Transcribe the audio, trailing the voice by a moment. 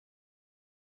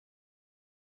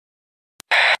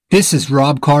This is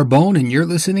Rob Carbone, and you're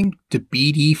listening to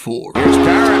BD4. Here's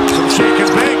Barrett from shaking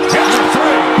big. Hits a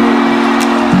three.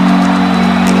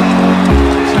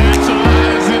 That's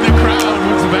eyes in the crowd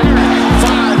with Barrett.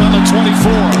 5 on the 24.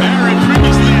 Barrett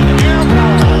previously in the air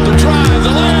ball. The drive,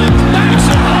 the land. That's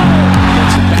it.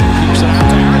 Gets it back. Keeps it out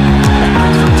to Barrett.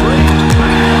 Barrett for three.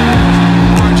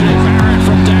 RJ Barrett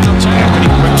from downtown. And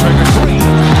he quick trigger three.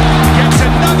 Gets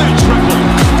another triple.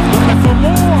 Looking for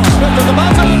more. Smith to the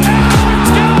buzzer. Now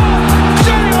it's gone.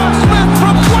 Smith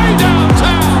from way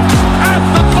downtown at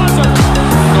the buzzer.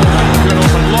 No good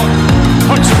open look.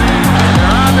 Puts it in.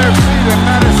 They're on their feet in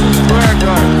Madison Square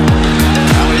Garden.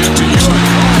 Elliott to Ewing.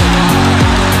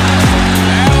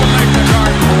 That'll make the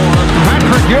guard for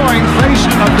Patrick Ewing faced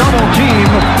a double team,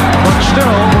 but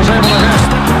still was able to hit.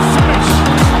 finish.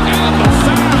 And the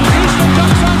foul. Houston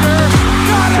comes under.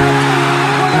 Got it.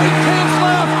 8 tenths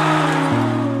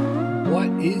left.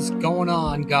 What is going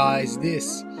on, guys?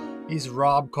 This is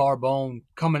Rob Carbone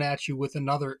coming at you with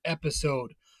another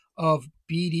episode of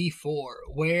BD4,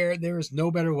 where there is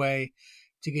no better way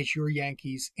to get your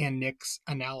Yankees and Knicks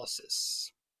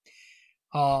analysis.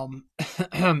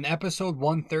 Episode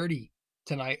 130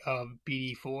 tonight of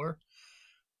BD4.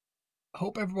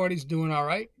 Hope everybody's doing all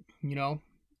right. You know,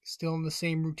 still in the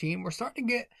same routine. We're starting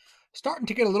to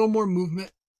get a little more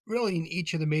movement, really, in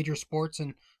each of the major sports.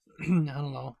 And I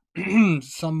don't know,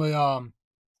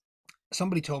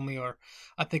 somebody told me, or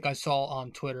I think I saw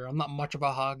on Twitter, I'm not much of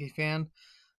a hockey fan.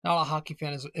 Not a hockey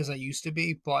fan as I used to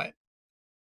be, but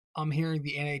I'm hearing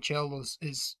the NHL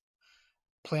is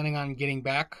planning on getting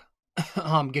back,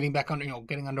 getting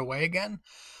underway again.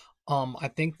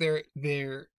 I think they're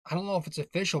I don't know if it's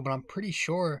official, but I'm pretty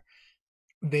sure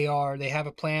they have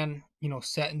a plan,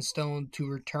 set in stone to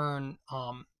return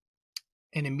and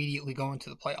immediately go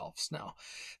into the playoffs. Now,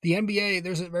 the NBA,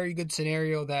 there's a very good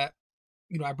scenario that,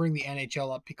 I bring the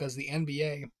NHL up because the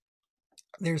NBA,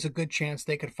 there's a good chance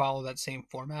they could follow that same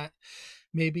format,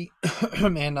 maybe,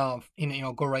 and go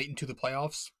right into the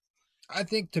playoffs. I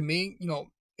think, to me,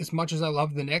 as much as I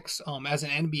love the Knicks, as an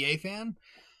NBA fan,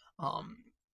 and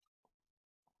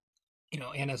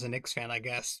as a Knicks fan, I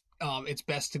guess, it's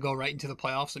best to go right into the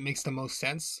playoffs. It makes the most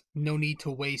sense. No need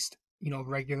to waste,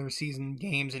 regular season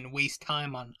games and waste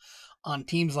time on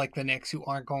teams like the Knicks who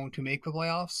aren't going to make the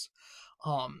playoffs.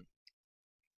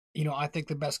 I think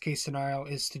the best case scenario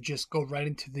is to just go right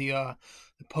into the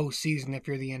postseason if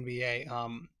you're the NBA,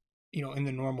 in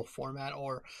the normal format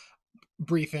or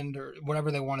brief end or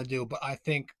whatever they want to do. But I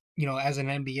think, as an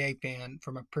NBA fan,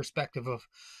 from a perspective of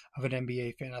an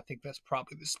NBA fan, I think that's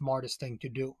probably the smartest thing to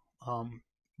do.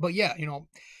 But yeah,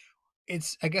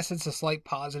 I guess it's a slight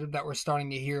positive that we're starting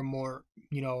to hear more,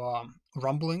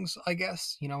 rumblings, I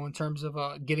guess, in terms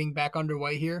of getting back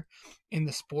underway here in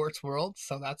the sports world.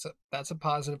 So that's a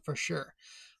positive for sure.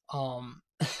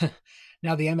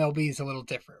 Now the MLB is a little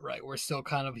different, right? We're still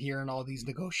kind of hearing all these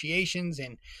negotiations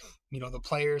and, the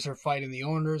players are fighting the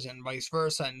owners and vice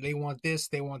versa. And they want this,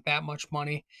 they want that much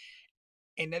money.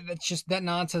 And that's just, that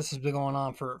nonsense has been going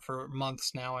on for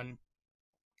months now. And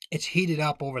it's heated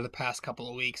up over the past couple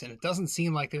of weeks, and it doesn't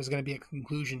seem like there's going to be a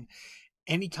conclusion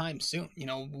anytime soon.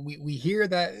 We hear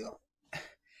that,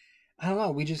 I don't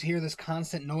know, we just hear this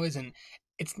constant noise, and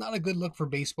it's not a good look for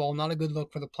baseball, not a good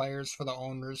look for the players, for the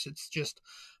owners.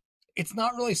 It's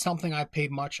not really something I've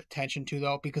paid much attention to,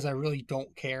 though, because I really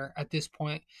don't care at this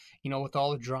point, with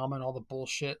all the drama and all the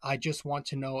bullshit. I just want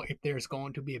to know if there's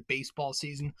going to be a baseball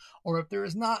season or if there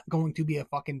is not going to be a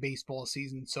fucking baseball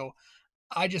season. So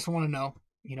I just want to know.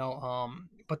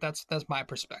 But that's my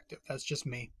perspective. That's just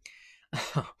me.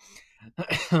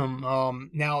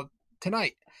 Now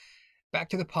tonight, back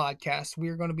to the podcast, we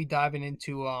are going to be diving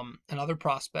into another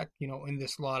prospect, in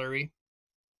this lottery.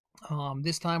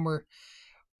 This time we're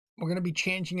going to be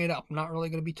changing it up. I'm not really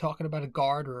going to be talking about a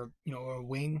guard or a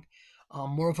wing,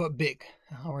 more of a big.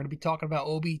 We're going to be talking about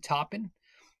Obi Toppin,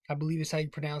 I believe is how you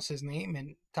pronounce his name,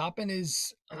 and Toppin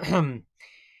is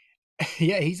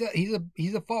yeah, he's a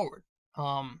forward.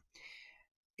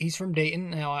 He's from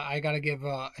Dayton. Now I gotta give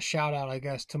a shout out, I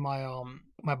guess, to my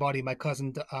buddy, my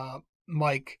cousin,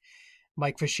 Mike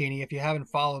Fashini. If you haven't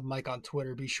followed Mike on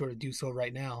Twitter, be sure to do so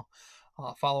right now.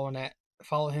 Follow him at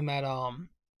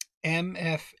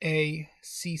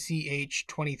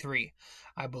MFACCH23,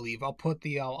 I believe. I'll put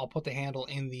the handle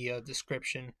in the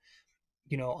description,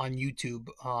 on YouTube,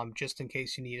 just in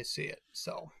case you need to see it.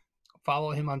 So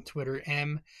follow him on Twitter,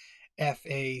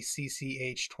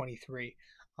 FACCH23.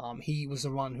 He was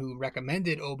the one who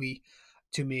recommended Obi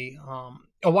to me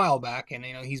a while back, and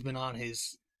he's been on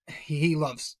his. He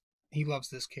loves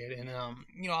this kid, and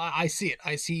I see it.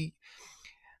 I see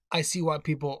I see why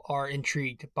people are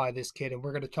intrigued by this kid, and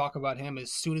we're going to talk about him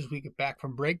as soon as we get back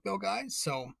from break, though, guys.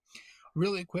 So,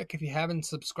 really quick, if you haven't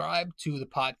subscribed to the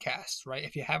podcast, right?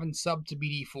 If you haven't subbed to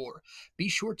BD4, be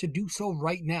sure to do so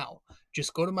right now.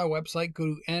 Just go to my website, go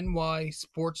to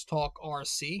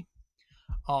nysportstalkrc,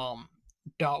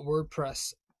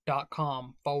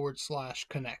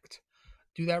 .wordpress.com/connect.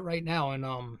 Do that right now,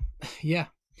 and yeah,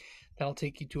 that'll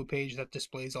take you to a page that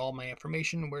displays all my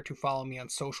information, where to follow me on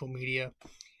social media,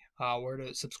 where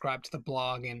to subscribe to the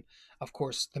blog, and of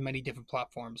course the many different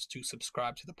platforms to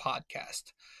subscribe to the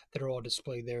podcast that are all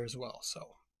displayed there as well.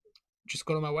 So just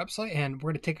go to my website, and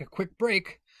we're going to take a quick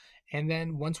break, and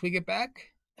then once we get back,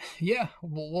 yeah,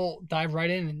 we'll dive right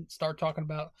in and start talking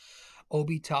about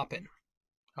Obi Toppin.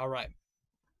 All right.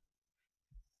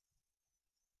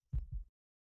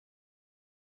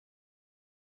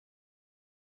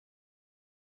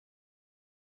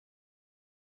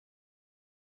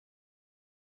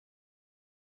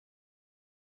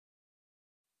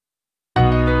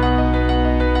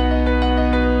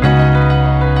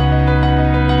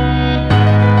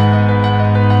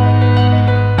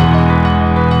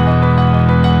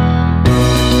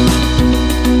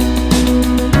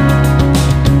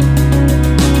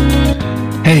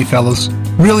 Hey fellas,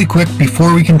 really quick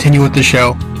before we continue with the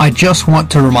show, I just want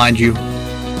to remind you,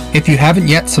 if you haven't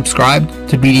yet subscribed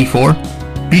to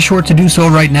BD4, be sure to do so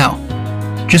right now.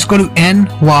 Just go to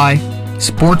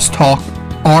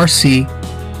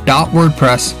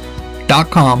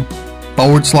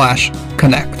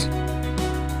nysportstalkrc.wordpress.com/connect.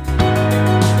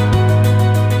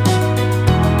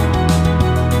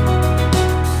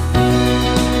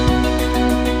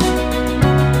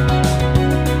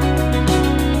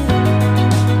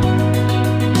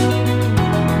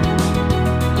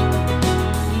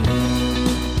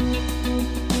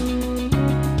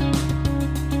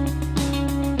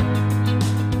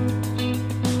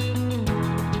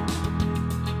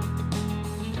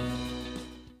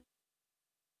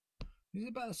 He's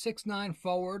about a 6'9"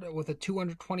 forward with a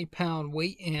 220-pound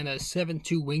weight and a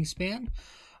 7'2" wingspan.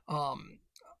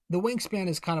 The wingspan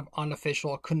is kind of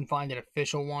unofficial. I couldn't find an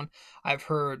official one. I've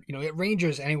heard, it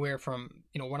ranges anywhere from,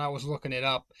 when I was looking it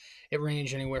up, it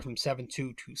ranged anywhere from 7'2"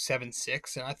 to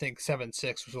 7'6", and I think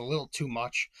 7'6" was a little too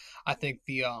much. I think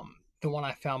the one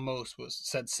I found most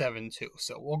said 7'2",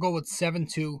 so we'll go with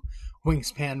 7'2"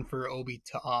 wingspan for Obi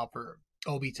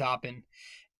Toppin.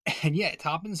 And yeah,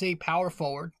 Toppin's a power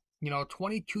forward.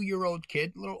 22-year-old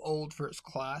kid, a little old for his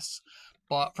class,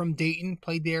 but from Dayton,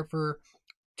 played there for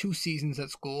 2 seasons at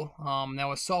school.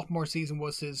 Now his sophomore season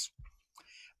was his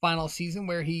final season,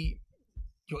 where he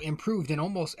improved in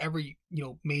almost every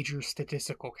major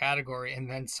statistical category and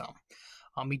then some.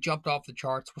 He jumped off the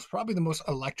charts, was probably the most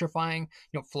electrifying,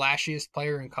 flashiest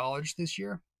player in college this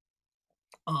year.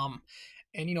 And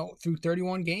through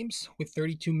 31 games with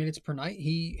 32 minutes per night,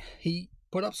 he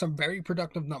put up some very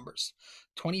productive numbers.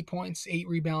 20 points, 8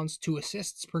 rebounds, 2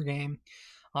 assists per game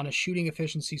on a shooting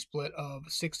efficiency split of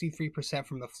 63%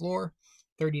 from the floor,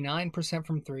 39%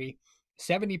 from 3,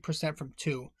 70% from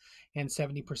 2, and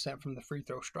 70% from the free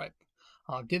throw stripe.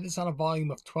 Did this on a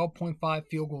volume of 12.5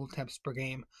 field goal attempts per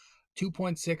game,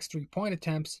 2.6 3-point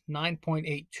attempts,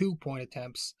 9.8 2-point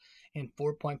attempts, and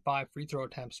 4.5 free throw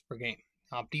attempts per game.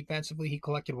 Defensively, he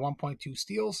collected 1.2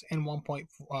 steals and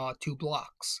 1.2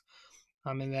 blocks.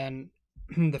 And then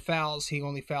the fouls, he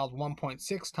only fouled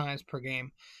 1.6 times per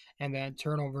game, and then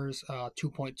turnovers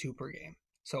 2.2 per game.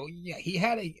 So yeah, he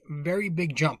had a very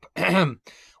big jump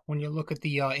when you look at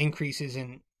the increases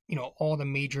in all the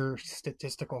major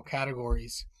statistical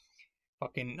categories.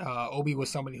 Obi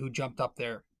was somebody who jumped up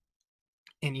there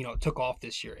and took off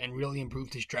this year and really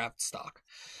improved his draft stock.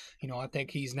 I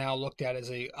think he's now looked at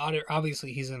as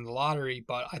obviously he's in the lottery,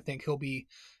 but I think he'll be,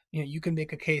 you can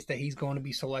make a case that he's going to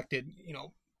be selected,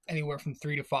 anywhere from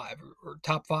 3 to 5 or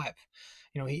top 5.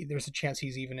 There's a chance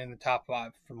he's even in the top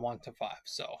 5 from 1 to 5.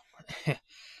 So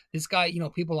this guy,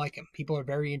 people like him. People are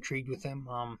very intrigued with him.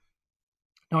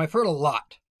 Now I've heard a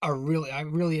lot. I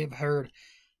really have heard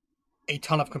a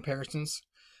ton of comparisons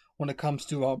when it comes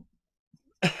to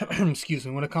excuse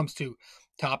me, when it comes to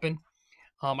Toppin.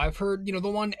 I've heard, the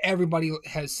one everybody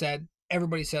says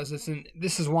this, and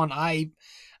this is one I've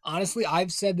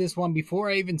said this one before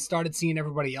I even started seeing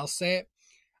everybody else say it.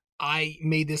 I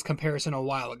made this comparison a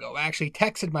while ago. I actually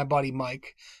texted my buddy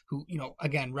Mike, who,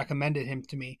 again, recommended him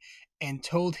to me, and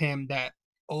told him that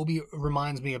Obi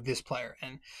reminds me of this player.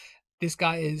 And this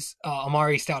guy is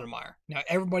Amari Stoudemire. Now,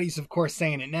 everybody's, of course,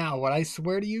 saying it now. What I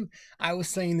swear to you, I was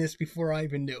saying this before I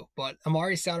even knew. But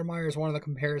Amari Stoudemire is one of the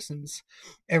comparisons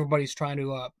everybody's trying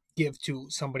to give to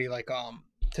somebody like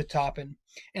to Toppin,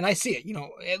 and I see it.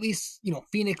 At least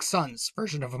Phoenix Suns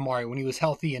version of Amari when he was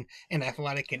healthy and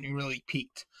athletic and really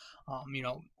peaked.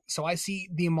 So I see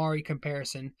the Amari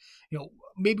comparison.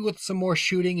 Maybe with some more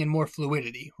shooting and more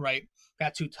fluidity, right?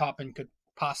 That's who Toppin could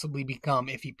possibly become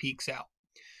if he peaks out.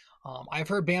 I've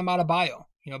heard Bam Adebayo,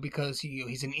 because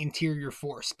he's an interior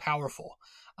force, powerful.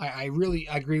 I really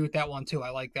agree with that one too. I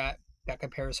like that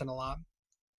comparison a lot.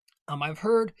 I've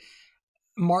heard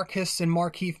Marcus and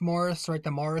Markieff Morris, right?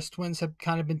 The Morris twins have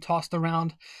kind of been tossed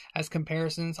around as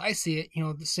comparisons. I see it,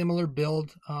 the similar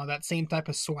build, that same type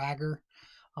of swagger.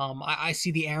 I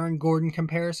see the Aaron Gordon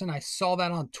comparison. I saw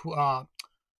that on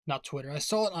not Twitter. I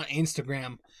saw it on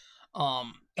Instagram.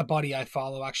 A buddy I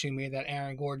follow actually made that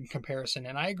Aaron Gordon comparison,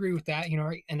 and I agree with that.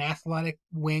 An athletic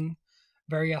wing,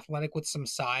 very athletic with some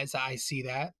size. I see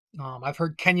that. I've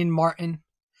heard Kenyon Martin,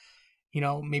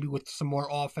 maybe with some more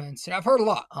offense. I've heard a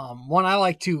lot. One I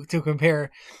like to compare,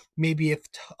 maybe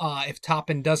if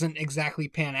Toppin doesn't exactly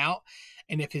pan out,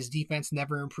 and if his defense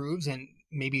never improves, and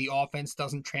maybe the offense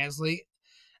doesn't translate.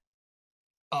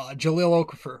 Jahlil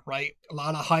Okafor, right? A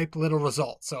lot of hype, little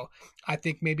results. So I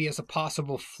think maybe as a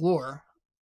possible floor,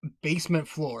 basement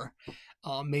floor,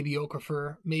 maybe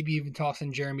Okafor, maybe even toss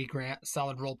in Jeremy Grant,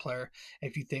 solid role player,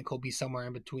 if you think he'll be somewhere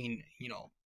in between,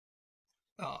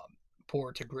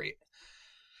 poor to great.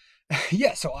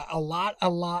 Yeah, so a lot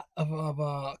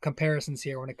of comparisons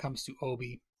here when it comes to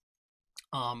Obi.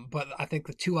 But I think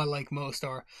the two I like most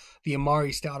are the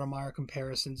Amari Stoudemire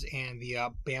comparisons and the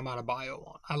Bam Adebayo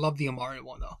one. I love the Amari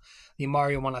one though. The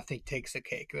Amari one I think takes the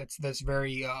cake. That's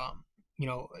very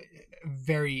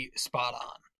very spot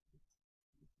on.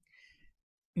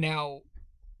 Now,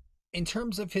 in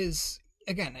terms of his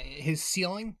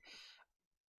ceiling,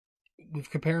 we've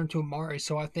compared him to Amari,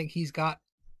 so I think he's got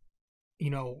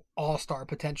all-star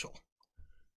potential.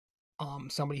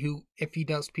 Somebody who, if he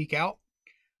does peak out,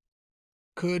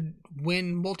 could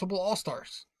win multiple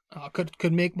All-Stars,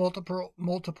 could make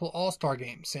multiple All-Star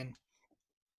games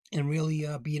and really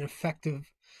be an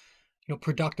effective,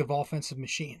 productive offensive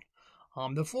machine.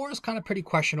 The floor is kind of pretty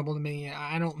questionable to me.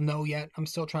 I don't know yet. I'm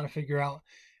still trying to figure out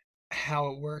how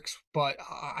it works, but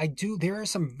I do. There are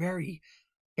some very,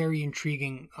 very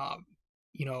intriguing,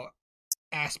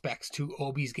 aspects to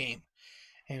Obi's game,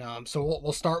 and so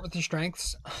we'll start with the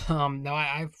strengths. Now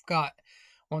I've got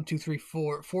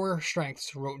 4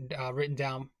 strengths written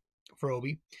down for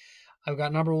Obi. I've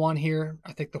got number 1 here.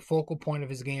 I think the focal point of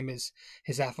his game is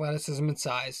his athleticism and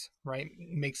size, right?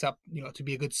 Makes up, to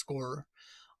be a good scorer.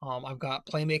 I've got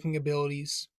playmaking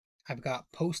abilities. I've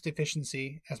got post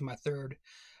efficiency as my third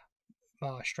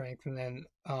strength. And then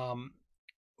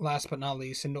last but not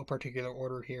least, in no particular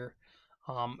order here,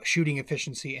 shooting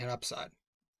efficiency and upside.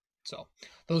 So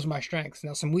those are my strengths.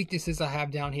 Now some weaknesses I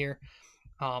have down here.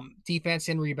 Defense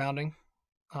and rebounding.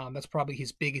 That's probably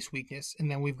his biggest weakness.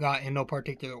 And then we've got, in no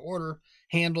particular order,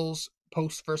 handles,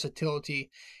 post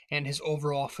versatility, and his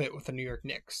overall fit with the New York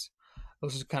Knicks.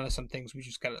 Those are kind of some things we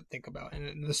just got to think about.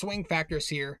 And the swing factors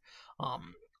here,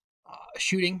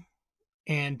 shooting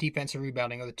and defensive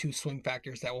rebounding are the 2 swing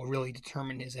factors that will really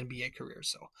determine his NBA career.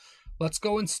 So let's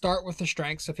go and start with the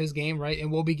strengths of his game, right?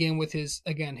 And we'll begin with his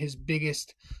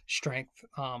biggest strength,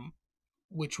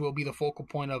 which will be the focal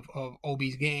point of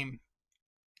Obi's game,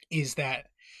 is that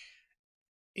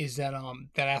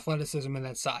athleticism and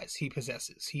that size he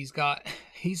possesses. He's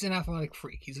an athletic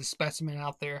freak. He's a specimen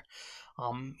out there.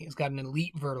 He's got an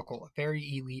elite vertical, a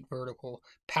very elite vertical,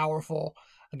 powerful,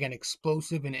 again,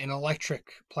 explosive and an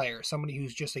electric player. Somebody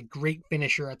who's just a great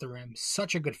finisher at the rim,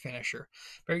 such a good finisher,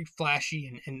 very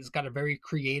flashy, and has got a very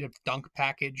creative dunk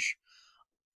package.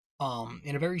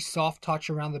 And a very soft touch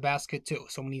around the basket too.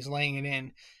 So when he's laying it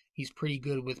in, he's pretty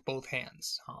good with both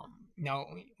hands. Now,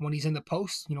 when he's in the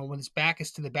post, when his back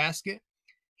is to the basket,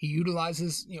 he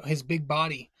utilizes his big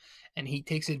body, and he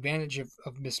takes advantage of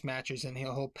mismatches, and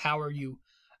he'll power you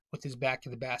with his back to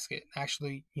the basket.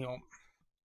 Actually,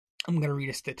 I'm going to read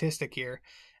a statistic here,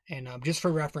 and just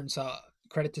for reference,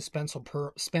 credit to Spencer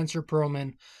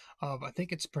Perlman of, I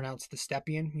think it's pronounced the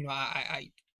Stepien. I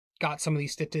got some of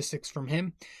these statistics from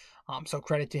him, so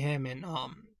credit to him. And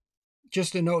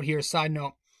just a note here, side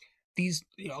note, these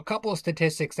a couple of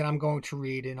statistics that I'm going to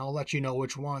read, and I'll let you know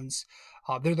which ones.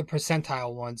 They're the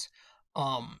percentile ones.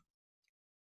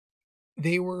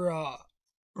 They were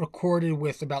recorded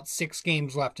with about 6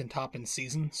 games left in Toppin's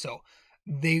season, so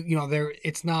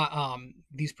it's not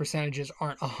these percentages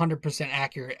aren't 100%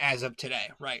 accurate as of today,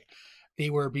 right? They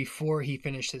were before he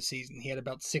finished his season. He had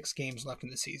about 6 games left in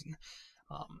the season.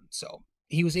 So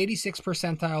he was 86th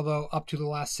percentile though up to the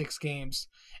last 6 games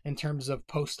in terms of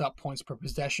post up points per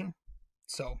possession.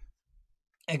 So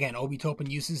Again, Obi Toppin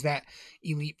uses that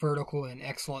elite vertical and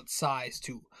excellent size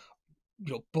to,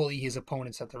 bully his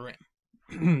opponents at the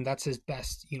rim. That's his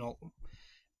best,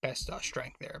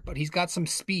 strength there. But he's got some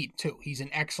speed too. He's an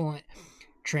excellent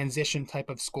transition type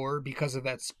of scorer because of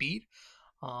that speed.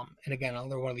 And again,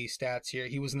 another one of these stats here.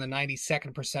 He was in the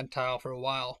 92nd percentile for a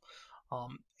while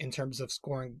in terms of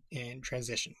scoring in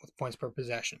transition with points per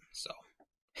possession. So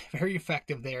very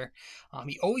effective there.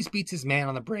 He always beats his man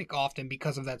on the break often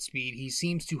because of that speed. He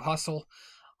seems to hustle.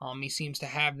 He seems to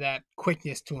have that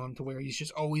quickness to him to where he's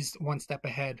just always one step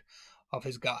ahead of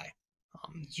his guy.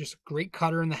 He's just a great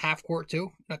cutter in the half court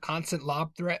too. A constant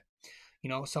lob threat.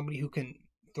 Somebody who can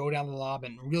throw down the lob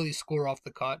and really score off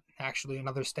the cut. Actually,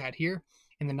 another stat here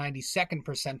in the 92nd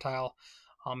percentile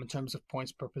in terms of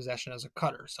points per possession as a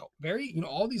cutter. So very,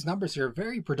 all these numbers here are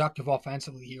very productive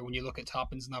offensively here when you look at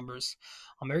Toppin's numbers.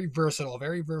 Very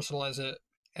versatile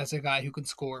as a guy who can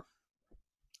score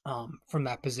from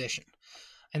that position.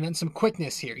 And then some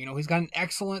quickness here. He's got an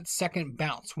excellent second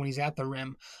bounce when he's at the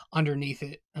rim underneath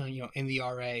it, in the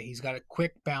RA. He's got a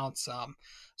quick bounce,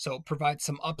 so it provides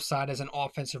some upside as an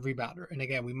offensive rebounder. And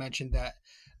again, we mentioned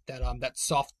that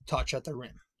soft touch at the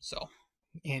rim. So,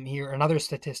 and here, another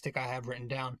statistic I have written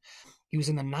down. He was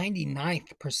in the 99th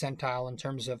percentile in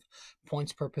terms of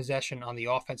points per possession on the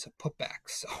offensive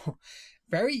putbacks. So,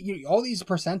 all these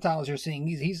percentiles you're seeing,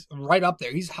 he's right up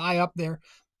there. He's high up there,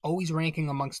 always ranking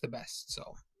amongst the best.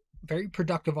 So, very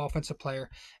productive offensive player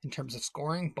in terms of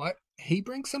scoring, but he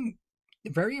brings some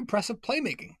very impressive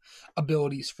playmaking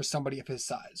abilities for somebody of his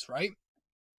size, right?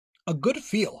 A good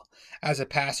feel as a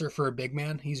passer for a big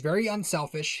man. He's very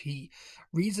unselfish. He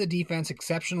reads the defense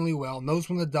exceptionally well, knows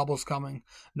when the double's coming,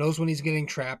 knows when he's getting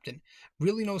trapped, and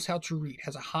really knows how to read.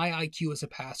 Has a high IQ as a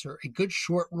passer, a good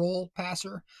short roll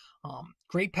passer,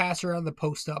 great passer out of the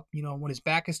post up. When his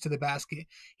back is to the basket,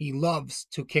 he loves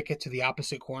to kick it to the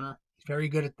opposite corner. He's very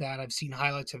good at that. I've seen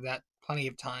highlights of that plenty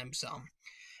of times.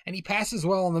 And he passes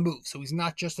well on the move, so he's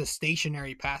not just a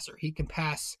stationary passer. He can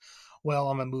pass well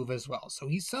on the move as well. So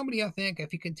he's somebody, I think,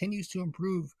 if he continues to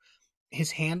improve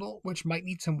his handle, which might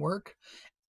need some work,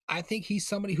 I think he's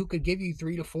somebody who could give you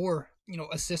 3 to 4,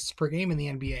 assists per game in the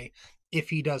NBA if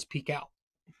he does peak out.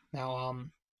 Now,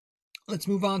 let's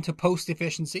move on to post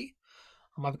efficiency.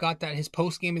 I've got that his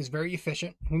post game is very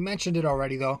efficient. We mentioned it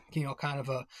already, though. Kind of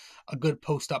a good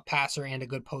post up passer and a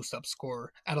good post up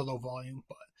scorer at a low volume.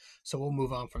 But so we'll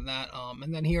move on from that.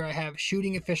 And then here I have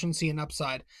shooting efficiency and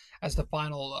upside as the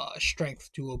final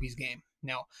strength to Obi's game.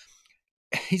 Now,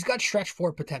 he's got stretch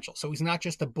four potential, so he's not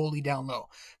just a bully down low.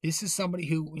 This is somebody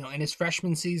who, in his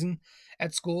freshman season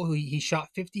at school, who he shot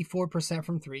 54%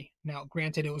 from three. Now,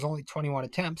 granted, it was only 21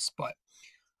 attempts, but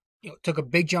took a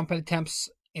big jump in attempts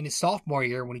in his sophomore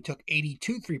year when he took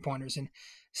 82 3-pointers and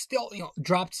still,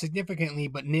 dropped significantly,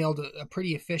 but nailed a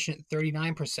pretty efficient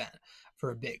 39%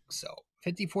 for a big. So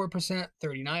 54%,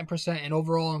 39%, and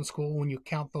overall in school, when you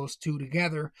count those two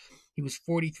together, he was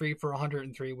 43 for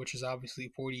 103, which is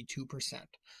obviously 42%.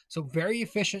 So very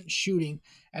efficient shooting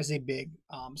as a big.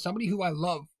 Somebody who I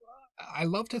love. I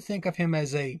love to think of him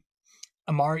as an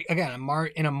Amari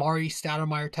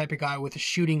Stoudemire type of guy with a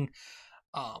shooting,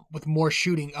 with more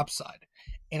shooting upside.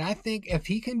 And I think if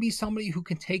he can be somebody who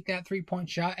can take that 3-point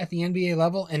shot at the NBA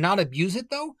level and not abuse it,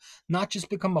 though, not just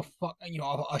become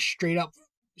a straight up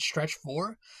stretch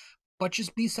four, but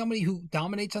just be somebody who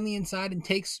dominates on the inside and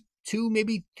takes 2,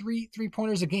 maybe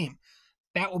 3-pointers a game,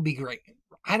 that would be great.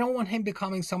 I don't want him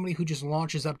becoming somebody who just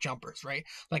launches up jumpers, right?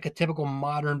 Like a typical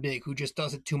modern big who just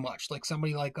does it too much. Like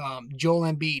somebody like Joel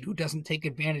Embiid who doesn't take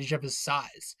advantage of his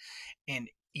size and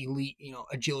elite,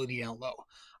 agility down low.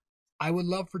 I would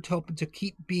love for Toppin to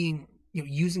keep being,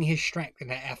 using his strength and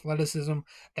that athleticism,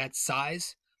 that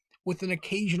size, with an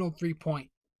occasional 3-point,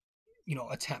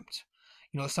 attempt.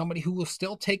 Somebody who will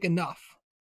still take enough,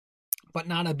 but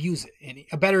not abuse it. And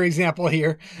a better example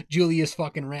here, Julius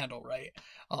fucking Randle, right?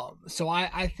 So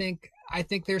I think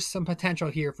there's some potential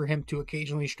here for him to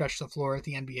occasionally stretch the floor at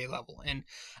the NBA level. And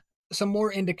some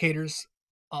more indicators,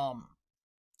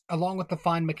 along with the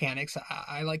fine mechanics.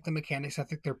 I like the mechanics. I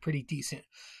think they're pretty decent.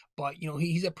 But,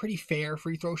 he's a pretty fair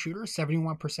free throw shooter,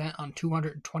 71% on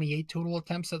 228 total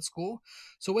attempts at school.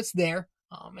 So it's there.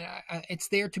 It's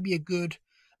there to be a good,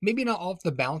 maybe not off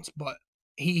the bounce, but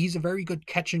he's a very good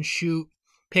catch and shoot,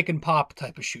 pick and pop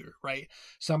type of shooter, right?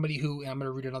 Somebody who, and I'm going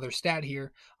to read another stat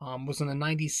here, was in the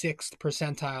 96th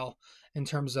percentile in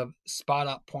terms of spot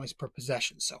up points per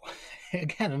possession. So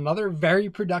again, another very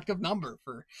productive number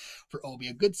for Obi,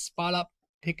 a good spot up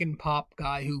pick and pop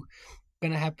guy who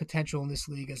going to have potential in this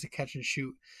league as a catch and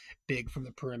shoot big from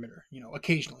the perimeter,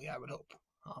 occasionally, I would hope.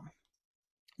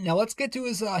 Now let's get to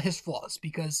his flaws,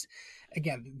 because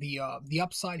again, the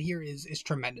upside here is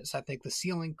tremendous. I think the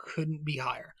ceiling couldn't be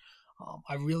higher.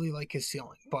 I really like his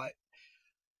ceiling, but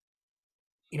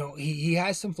he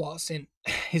has some flaws, and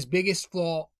his biggest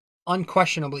flaw,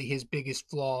 unquestionably his biggest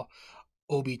flaw,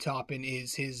 Obi Toppin,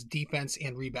 is his defense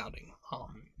and rebounding.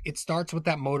 It starts with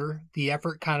that motor. The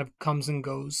effort kind of comes and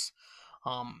goes.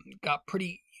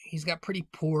 He's got pretty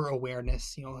poor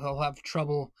awareness. He'll have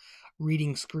trouble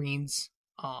reading screens.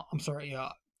 I'm sorry,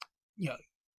 you know,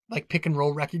 like pick and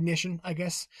roll recognition, I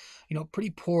guess.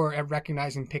 Pretty poor at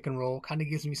recognizing pick and roll. Kind of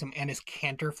gives me some Ennis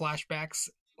Cantor flashbacks,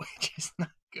 which is not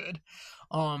good.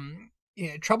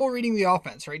 Trouble reading the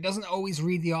offense, right? Doesn't always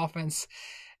read the offense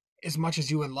as much as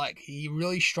you would like. He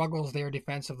really struggles there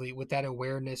defensively with that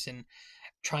awareness and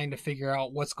trying to figure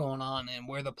out what's going on and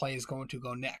where the play is going to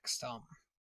go next.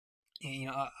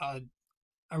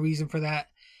 A reason for that,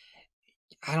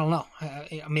 I don't know.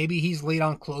 Maybe he's late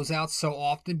on closeouts so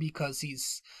often because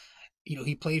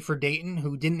he played for Dayton,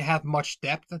 who didn't have much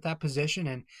depth at that position,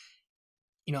 and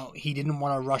he didn't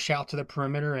want to rush out to the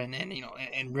perimeter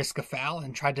and risk a foul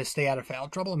and tried to stay out of foul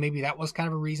trouble. Maybe that was kind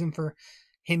of a reason for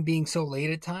him being so late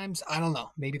at times. I don't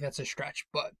know. Maybe that's a stretch,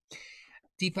 but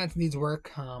defense needs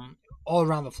work all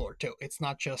around the floor too. It's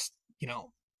not just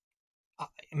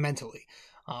mentally.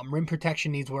 Rim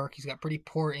protection needs work. He's got pretty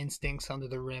poor instincts under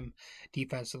the rim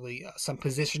defensively. Some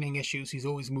positioning issues. He's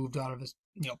always moved out of his,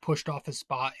 pushed off his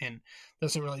spot and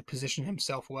doesn't really position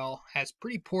himself well. Has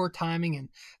pretty poor timing, and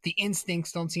the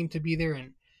instincts don't seem to be there.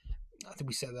 And I think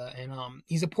we said that. And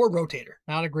he's a poor rotator.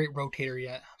 Not a great rotator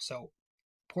yet. So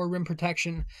poor rim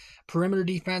protection. Perimeter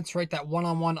defense, right? That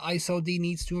one-on-one ISO D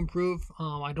needs to improve.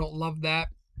 I don't love that.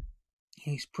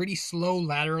 He's pretty slow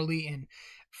laterally and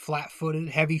flat-footed,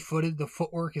 heavy-footed. The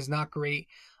footwork is not great.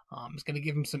 It's going to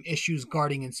give him some issues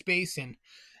guarding in space, and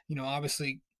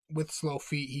obviously with slow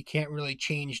feet, he can't really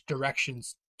change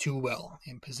directions too well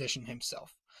and position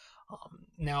himself.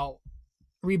 Now,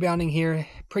 rebounding here,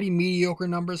 pretty mediocre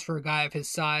numbers for a guy of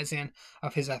his size and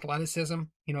of his athleticism.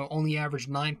 Only averaged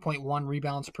 9.1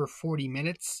 rebounds per 40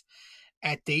 minutes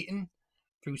at Dayton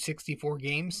through 64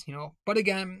 games, But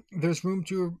again, there's room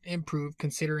to improve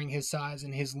considering his size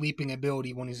and his leaping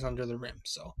ability when he's under the rim.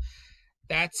 So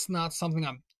that's not something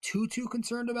I'm too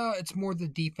concerned about. It's more the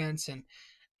defense and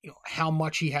how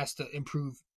much he has to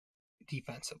improve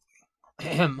defensively.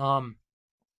 And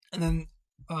then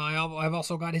I've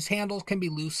also got his handles can be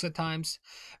loose at times,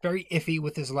 very iffy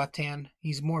with his left hand.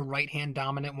 He's more right hand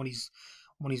dominant when he's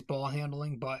ball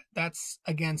handling, but that's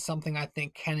again something I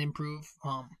think can improve.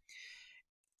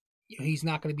 He's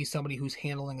not going to be somebody who's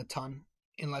handling a ton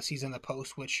unless he's in the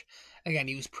post, which, again,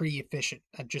 he was pretty efficient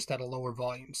just at a lower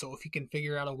volume. So if he can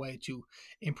figure out a way to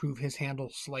improve his handle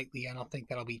slightly, I don't think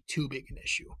that'll be too big an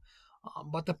issue.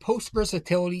 But the post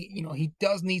versatility, he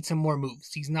does need some more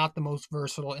moves. He's not the most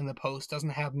versatile in the post,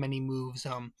 doesn't have many moves,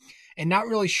 and not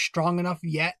really strong enough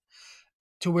yet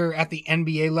to where at the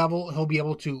NBA level he'll be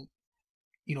able to,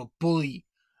 bully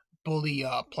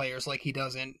players like he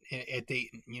does at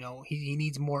Dayton. He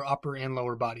needs more upper and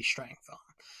lower body strength,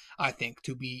 I think,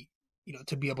 to be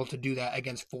able to do that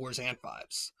against fours and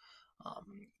fives.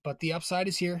 But the upside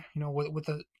is here, with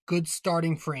a good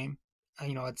starting frame, at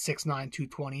 6'9",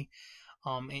 220,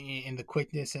 and the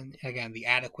quickness and again the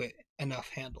adequate enough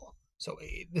handle. So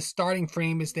the starting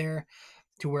frame is there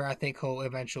to where I think he'll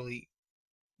eventually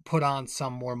put on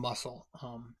some more muscle.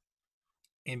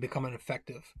 And become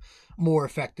more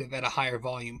effective at a higher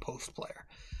volume post player.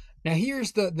 Now,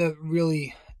 here's the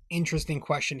really interesting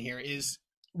question. Here is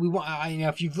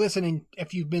if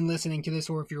you've been listening to this,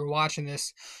 or if you're watching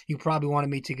this, you probably wanted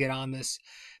me to get on this.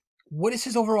 What is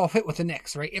his overall fit with the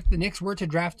Knicks? Right, if the Knicks were to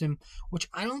draft him, which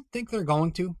I don't think they're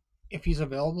going to, if he's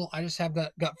available, I just have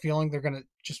that gut feeling they're going to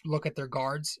just look at their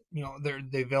guards,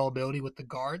 the availability with the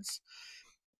guards.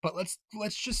 But let's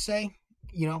just say,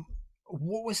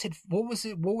 what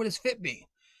would his fit be?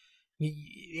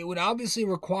 It would obviously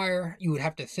require, you would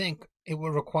have to think, it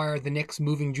would require the Knicks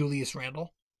moving Julius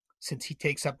Randle, since he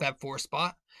takes up that 4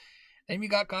 spot. And you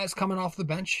got guys coming off the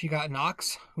bench. You got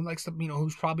Knox, who likes to,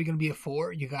 who's probably going to be a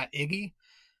 4. You got Iggy.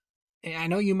 And I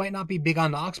know you might not be big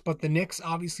on Knox, but the Knicks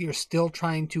obviously are still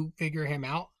trying to figure him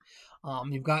out.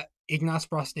 You've got Ignas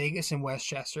Brazdeikis in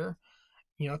Westchester,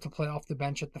 to play off the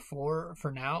bench at the 4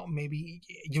 for now. Maybe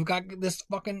you've got this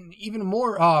fucking even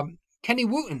more Kenny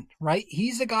Wooten, right?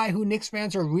 He's the guy who Knicks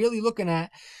fans are really looking at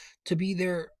to be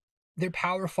their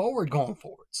power forward going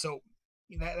forward. So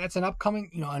that's an up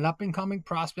and coming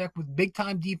prospect with big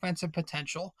time defensive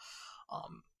potential.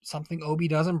 Something Obi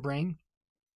doesn't bring,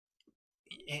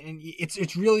 and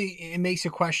it makes you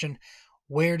question,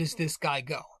 where does this guy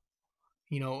go?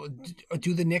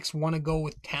 Do the Knicks want to go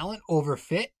with talent over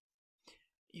fit?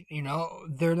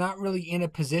 They're not really in a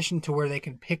position to where they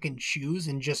can pick and choose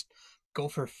and just go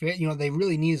for fit. They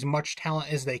really need as much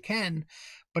talent as they can,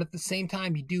 but at the same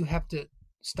time, you do have to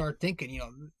start thinking,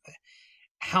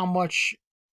 how much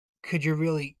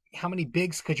how many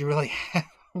bigs could you really have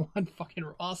on one fucking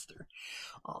roster?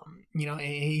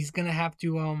 He's gonna have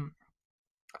to.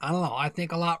 I don't know. I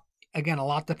think a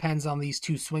lot depends on these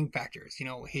two swing factors.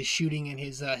 His shooting and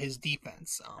his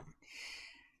defense.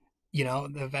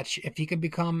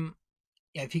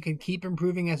 If he can keep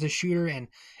improving as a shooter, and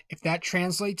if that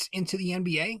translates into the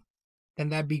NBA, then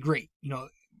that'd be great.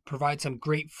 Provide some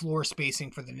great floor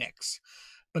spacing for the Knicks.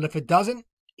 But if it doesn't,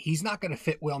 he's not going to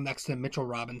fit well next to Mitchell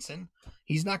Robinson.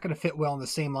 He's not going to fit well in the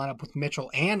same lineup with Mitchell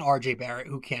and RJ Barrett,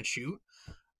 who can't shoot.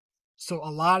 So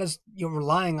a lot is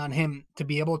relying on him to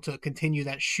be able to continue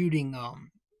that shooting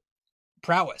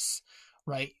prowess,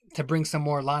 right? To bring some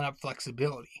more lineup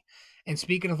flexibility. And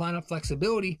speaking of lineup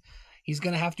flexibility, he's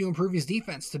going to have to improve his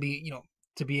defense to be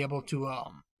able to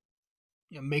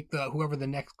make whoever the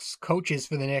next coach is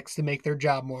for the Knicks to make their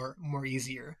job more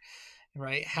easier,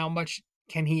 right? How much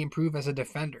can he improve as a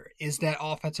defender? Is that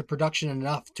offensive production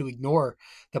enough to ignore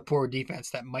the poor defense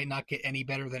that might not get any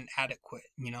better than adequate?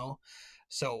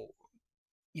 So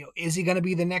is he going to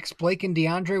be the next Blake and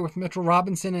DeAndre with Mitchell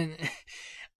Robinson,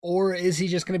 or is he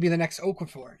just going to be the next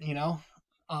Okafor?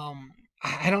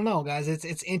 I don't know, guys.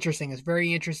 It's interesting. It's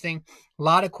very interesting. A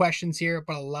lot of questions here,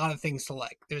 but a lot of things to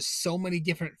like. There's so many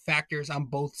different factors on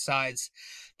both sides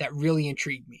that really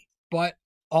intrigue me. But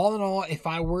all in all, if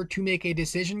I were to make a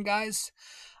decision, guys,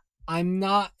 I'm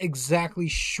not exactly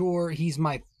sure he's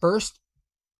my first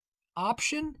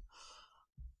option.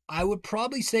 I would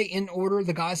probably say in order,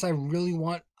 the guys I really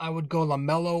want, I would go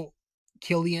LaMelo,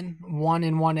 Killian, 1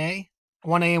 and 1A.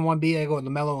 1A and 1B, I go with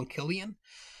LaMelo and Killian.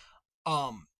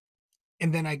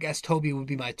 And then I guess Toby would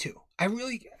be my 2. I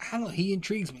don't know. He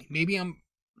intrigues me. Maybe I'm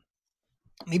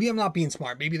not being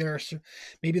smart. Maybe the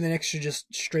Knicks should just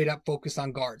straight up focus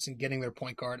on guards and getting their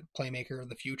point guard playmaker of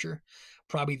the future.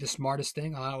 Probably the smartest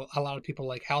thing. A lot of people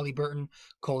like Halliburton,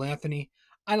 Cole Anthony.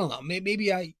 I don't know.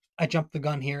 Maybe I jumped the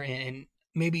gun here, and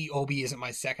maybe Obi isn't my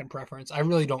second preference. I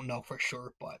really don't know for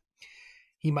sure, but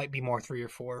he might be more 3 or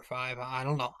 4 or 5. I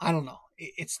don't know.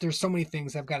 There's so many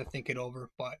things I've got to think it over,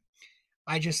 but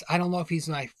I don't know if he's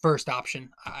my first option.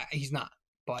 He's not,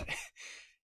 but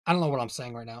I don't know what I'm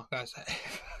saying right now, guys.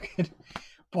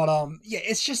 But yeah,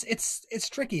 it's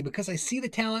tricky because I see the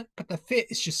talent, but the fit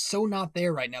is just so not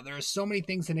there right now. There are so many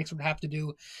things the Knicks would have to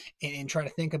do and try to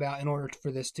think about in order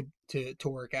for this to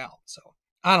work out. So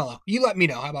I don't know. You let me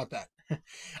know. How about that?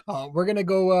 We're gonna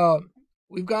go.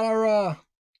 We've got our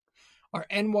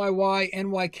NYY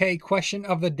NYK question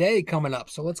of the day coming up.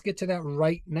 So let's get to that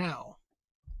right now.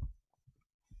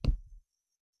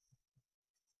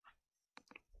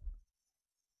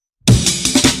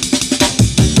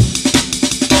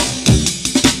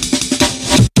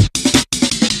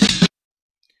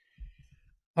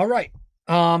 All right.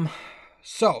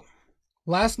 So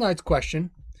last night's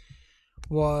question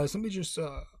was, let me just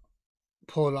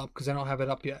pull it up because I don't have it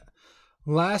up yet.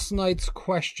 Last night's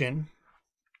question,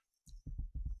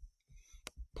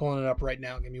 pulling it up right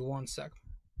now. Give me 1 sec.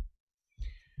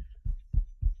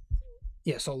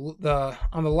 Yeah, so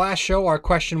on the last show, our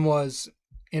question was,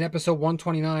 in episode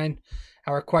 129,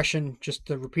 our question, just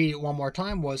to repeat it one more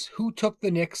time, was who took the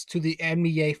Knicks to the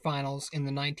NBA Finals in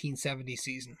the 1970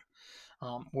 season,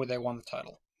 where they won the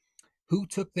title? Who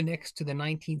took the Knicks to the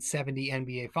 1970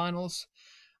 NBA Finals?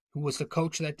 Who was the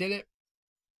coach that did it?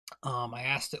 I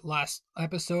asked it last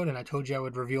episode, and I told you I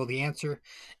would reveal the answer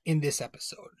in this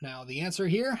episode. Now, the answer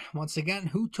here, once again,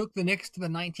 who took the Knicks to the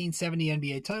 1970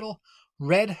 NBA title?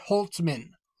 Red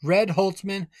Holtzman. Red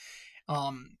Holtzman.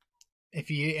 If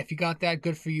you got that,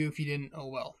 good for you. If you didn't, oh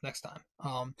well, next time.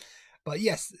 But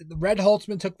yes, Red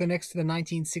Holtzman took the Knicks to the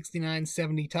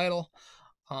 1969-70 title.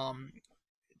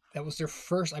 That was their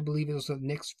first, I believe it was the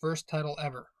Knicks' first title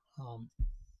ever.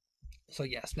 So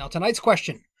yes, now tonight's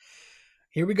question.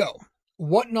 Here we go.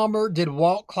 What number did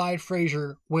Walt Clyde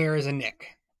Frazier wear as a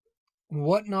Knick?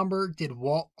 What number did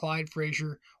Walt Clyde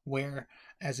Frazier wear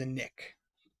as a Knick?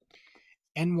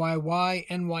 NYY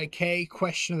NYK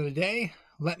question of the day.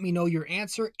 Let me know your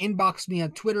answer. Inbox me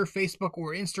on Twitter, Facebook,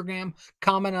 or Instagram.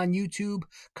 Comment on YouTube.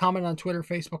 Comment on Twitter,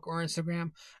 Facebook, or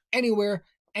Instagram. Anywhere,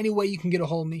 any way you can get a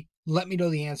hold of me. Let me know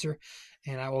the answer,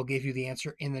 and I will give you the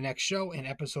answer in the next show in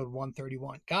episode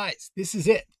 131. Guys, this is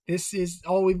it. This is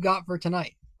all we've got for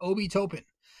tonight. Obi Toppin.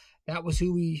 That was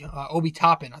who Obi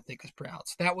Toppin, I think is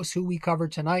pronounced. That was who we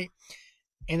covered tonight.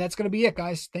 And that's going to be it,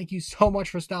 guys. Thank you so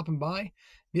much for stopping by.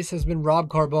 This has been Rob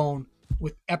Carbone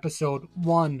with episode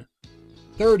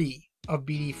 130 of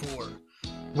BD4,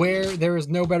 where there is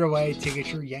no better way to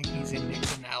get your Yankees and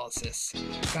Knicks analysis.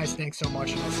 Guys, thanks so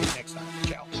much, and I'll see you next time.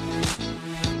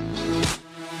 Ciao.